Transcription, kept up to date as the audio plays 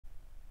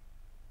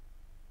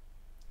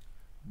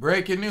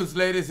Breaking news,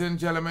 ladies and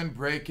gentlemen,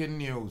 breaking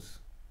news.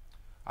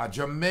 A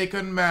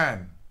Jamaican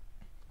man,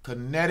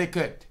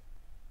 Connecticut,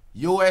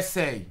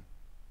 USA,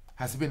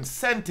 has been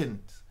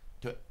sentenced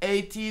to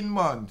 18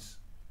 months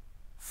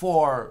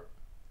for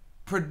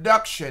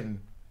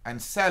production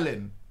and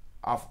selling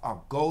of a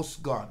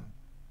ghost gun.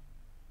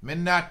 Me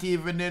not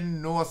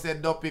even know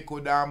said Duppy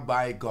could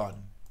buy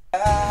gun.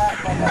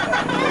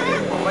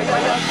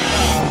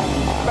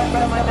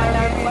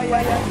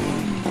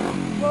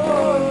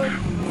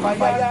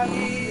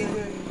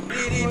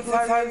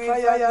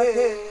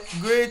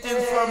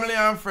 Greetings, family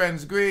and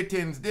friends.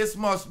 Greetings. This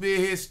must be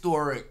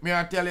historic. Me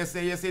I tell you,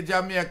 say, you see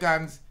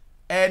Jamaicans,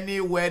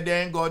 anywhere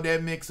they go, they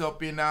mix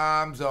up in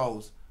arms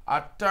house.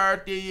 A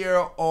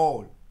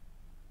 30-year-old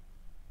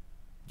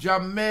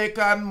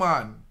Jamaican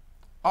man,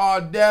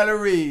 Audley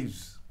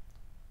Reeves,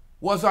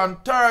 was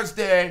on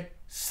Thursday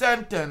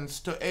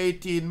sentenced to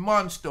 18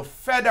 months to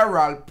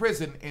federal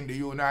prison in the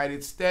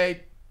United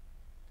States,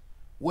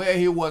 where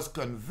he was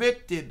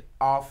convicted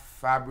of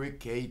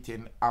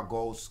fabricating a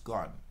ghost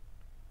gun.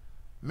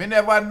 Me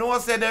never know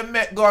say they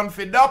make gun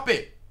for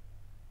Duppy.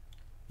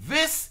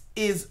 This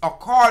is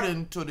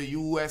according to the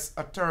U.S.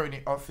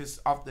 Attorney Office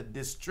of the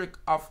District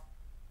of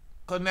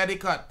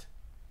Connecticut.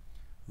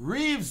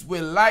 Reeves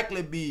will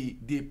likely be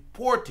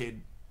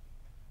deported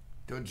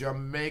to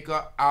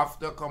Jamaica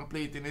after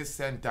completing his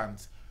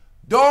sentence.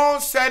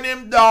 Don't send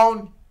him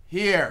down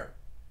here.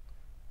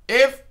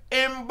 If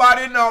him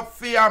bad enough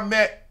for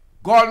make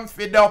gun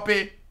for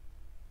Duppy,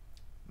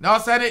 now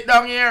send it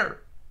down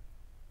here.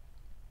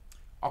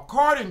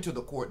 According to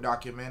the court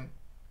document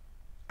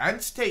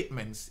and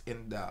statements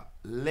in the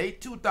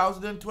late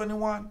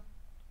 2021,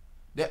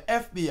 the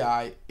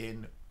FBI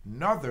in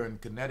Northern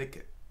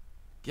Connecticut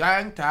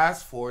Gang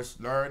Task Force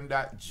learned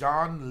that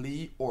John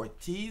Lee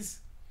Ortiz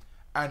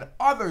and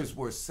others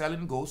were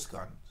selling ghost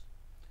guns.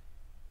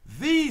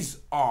 These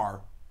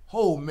are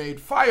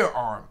homemade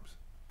firearms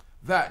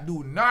that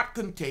do not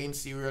contain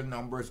serial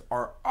numbers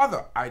or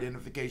other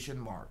identification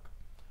mark,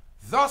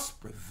 thus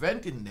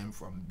preventing them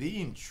from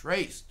being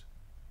traced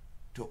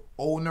to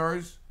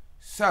owners,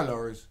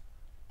 sellers,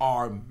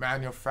 or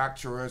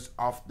manufacturers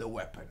of the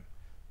weapon.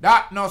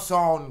 That no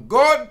sound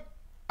good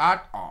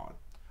at all.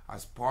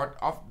 As part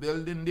of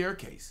building their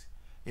case,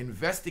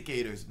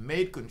 investigators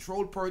made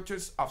controlled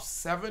purchase of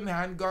 7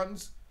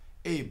 handguns,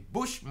 a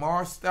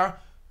Bushmaster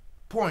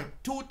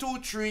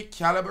 .223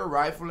 caliber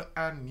rifle,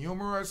 and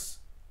numerous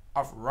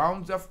of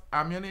rounds of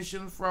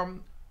ammunition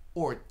from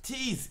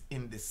Ortiz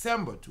in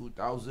December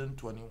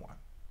 2021.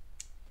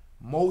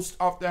 Most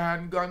of the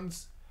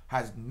handguns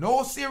has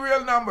no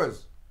serial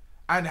numbers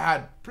and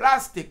had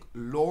plastic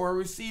lower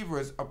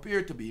receivers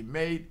appear to be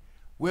made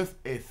with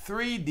a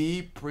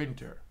 3D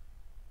printer.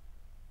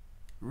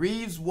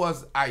 Reeves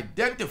was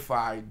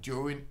identified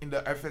during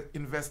the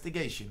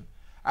investigation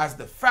as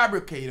the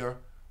fabricator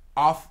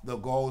of the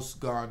ghost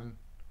gun,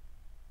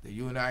 the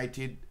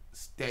United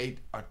States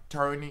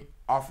Attorney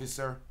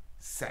Officer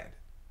said.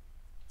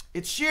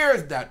 It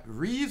shares that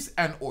Reeves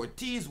and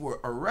Ortiz were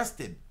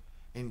arrested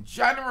in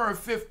January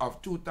 5th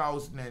of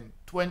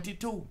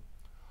 2022.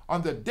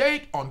 On the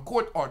date on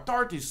court,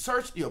 authorities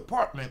searched the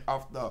apartment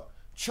of the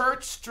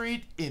Church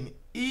Street in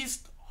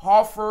East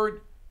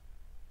Hartford.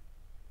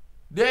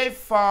 They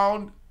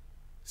found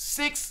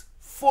 6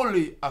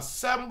 fully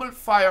assembled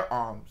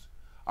firearms,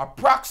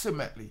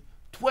 approximately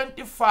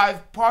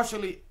 25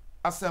 partially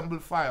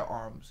assembled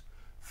firearms,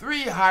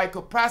 3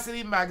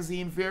 high-capacity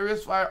magazine,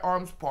 various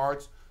firearms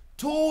parts,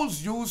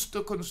 tools used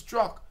to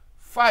construct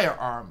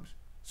firearms.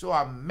 So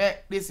I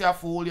make this a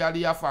fool ya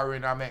the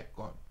foreigner make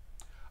gun.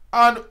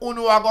 And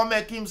uno a go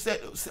make him say,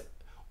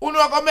 uno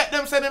a go make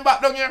them send him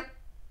back down here.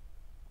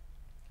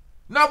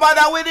 No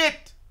bother with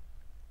it.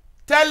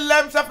 Tell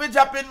them something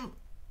dropping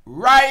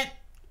right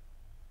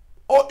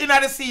out in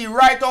the sea,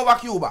 right over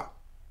Cuba.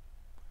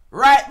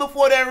 Right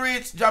before they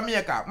reach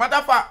Jamaica. Matter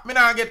of fact, me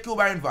not get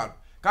Cuba involved.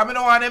 Because I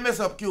don't want to mess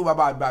up Cuba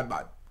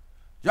bad.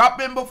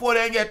 Drop him before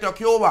they get to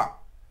Cuba.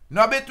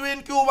 Not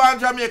between Cuba and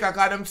Jamaica,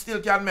 because them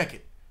still can make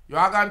it. You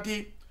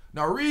guarantee?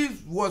 Now,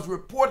 Reeves was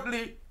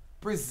reportedly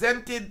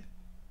presented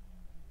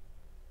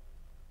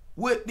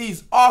with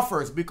these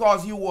offers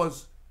because he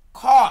was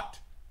caught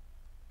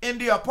in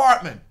the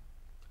apartment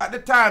at the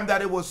time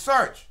that it was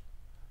searched.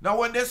 Now,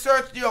 when they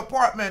searched the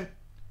apartment,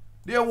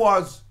 there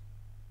was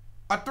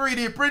a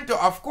 3D printer,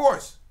 of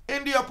course,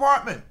 in the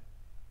apartment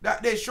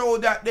that they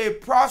showed that they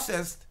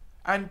processed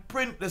and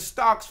print the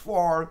stocks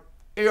for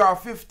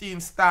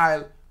AR-15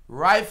 style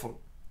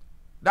rifle.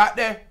 That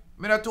they,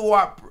 me not too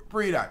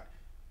pre that.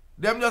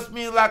 Them just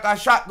mean like a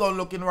shotgun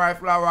looking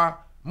rifle or a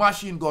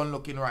machine gun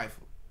looking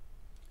rifle.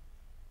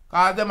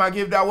 Cause them I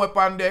give that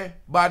weapon the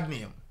bad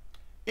name.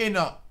 In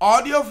an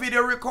audio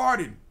video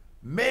recording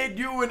made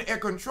during a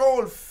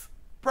controlled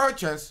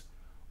purchase,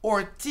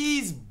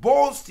 Ortiz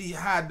boasted he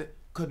had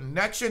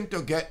connection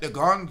to get the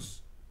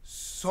guns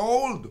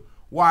sold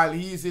while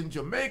he's in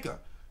Jamaica.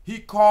 He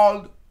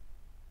called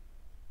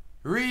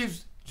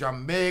Reeves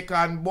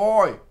Jamaican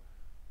boy,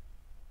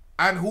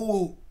 and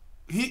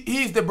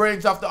he's the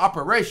brains of the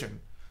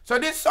operation. So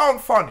this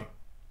sound funny.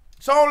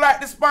 Sound like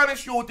the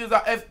Spanish youth is a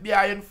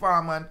FBI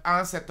informant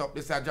and set up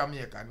this a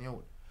Jamaican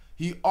youth.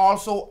 He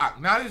also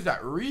acknowledged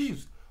that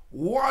Reeves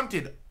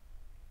wanted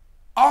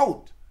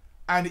out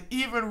and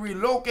even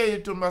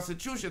relocated to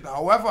Massachusetts.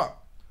 However,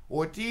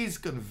 Ortiz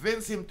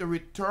convinced him to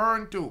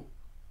return to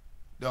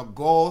the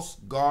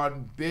ghost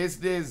gun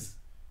business.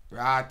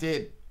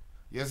 Right.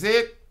 You see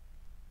it?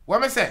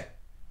 What me say?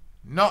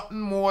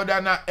 Nothing more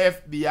than an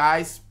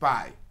FBI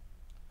spy.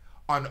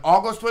 On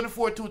August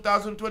 24,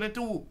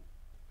 2022,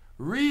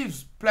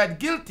 Reeves pled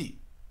guilty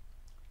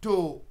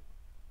to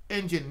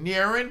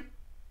engineering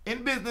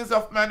in business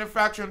of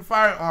manufacturing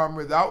firearms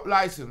without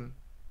license.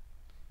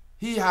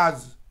 He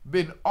has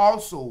been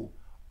also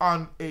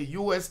on a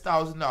US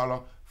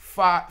 $1,000,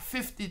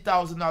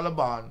 $50,000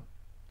 bond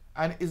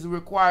and is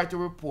required to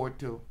report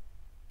to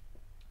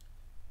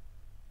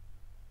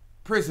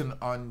prison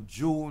on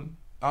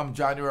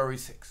January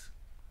 6.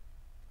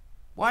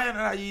 Why not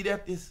I eat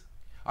at this?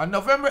 On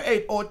November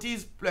 8,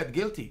 Ortiz pled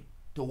guilty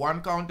to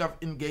 1 count of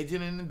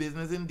engaging in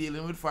business in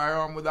dealing with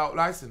firearm without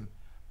license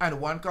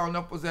and 1 count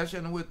of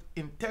possession with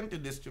intent to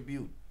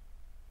distribute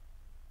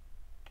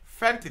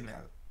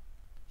fentanyl.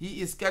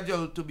 He is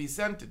scheduled to be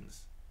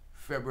sentenced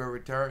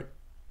February 3rd.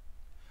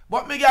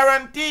 But me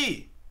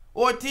guarantee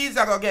Ortiz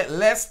are going to get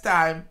less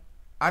time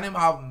and him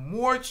have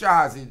more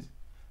charges,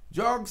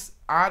 drugs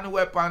and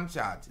weapon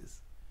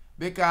charges,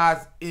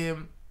 because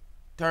him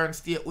turn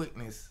state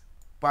witness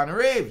upon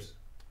Reeves.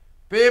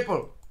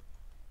 People,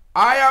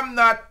 I am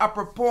not a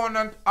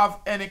proponent of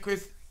any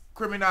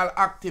criminal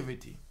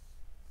activity.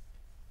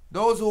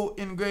 Those who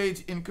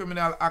engage in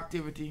criminal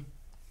activity,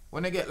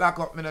 when they get locked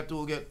up, me not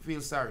too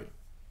feel sorry.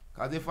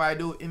 Because if I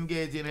do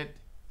engage in it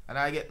and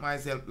I get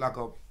myself locked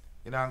up,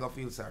 you know, I'm going to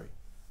feel sorry.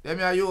 Them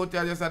are you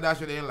tell just a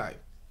dash in life.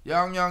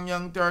 Young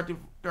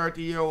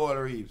 30-year-old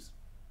Reeves.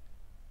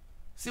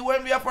 See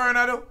when we are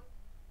foreigner do?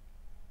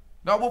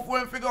 Now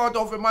before we figure out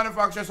how to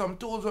manufacture some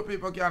tools where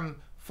people can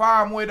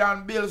farm with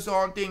and build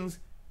some things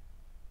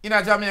in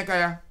a Jamaica,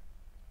 yeah?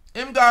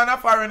 Him gone a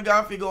foreign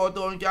gone figure out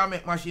how he can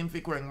make machine for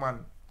crank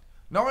man.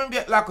 Now when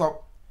get locked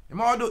up, he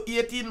might do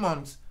 18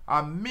 months,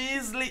 a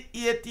measly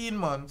 18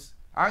 months,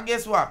 and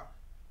guess what?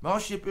 Now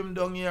ship him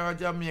down here to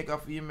Jamaica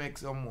for him make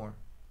some more.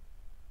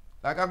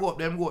 Like I go up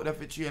there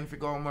for train for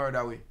go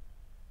murder way.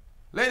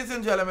 Ladies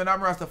and gentlemen, I'm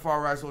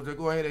Rastafari Soldier.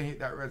 Go ahead and hit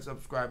that red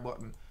subscribe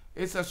button.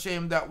 It's a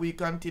shame that we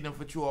continue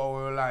for through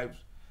our lives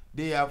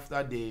day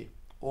after day,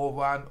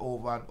 over and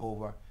over and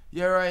over.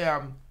 Here I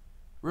am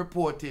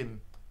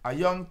reporting a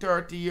young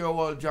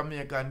 30-year-old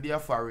Jamaican, they are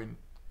foreign.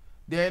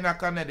 They're in a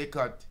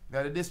Connecticut,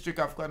 in the district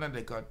of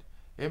Connecticut.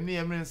 His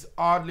name is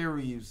Audley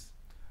Reeves.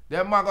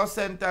 They might go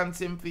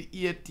sentence him for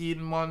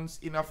 18 months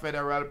in a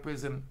federal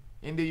prison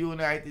in the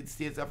United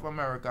States of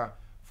America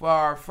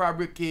for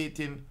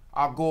fabricating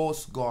a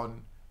ghost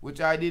gun,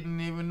 which I didn't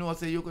even know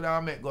say you could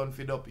have make gun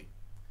for duppy.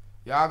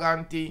 You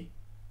guarantee?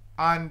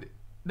 And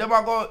they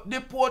might go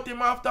deport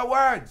him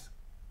afterwards.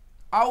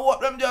 I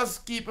hope them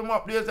just keep him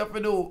up there so if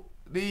they do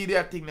the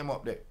idiot thing them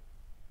up there.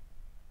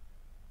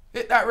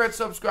 Hit that red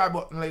subscribe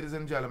button, ladies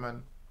and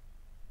gentlemen.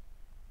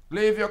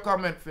 Leave your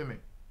comment for me.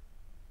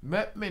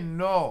 Let me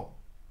know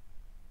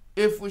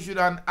if we should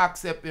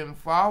accept him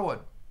forward.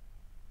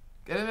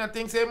 Can you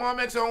think say more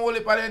make some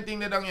holy parent thing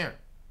they down here?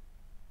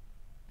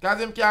 Because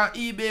him can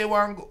eBay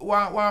one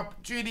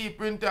 3D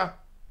printer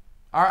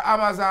or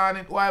Amazon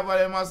it, whatever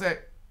they must say.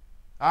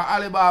 Or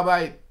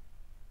Alibaba it.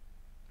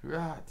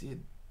 Right.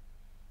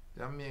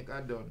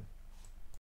 Jamaica done.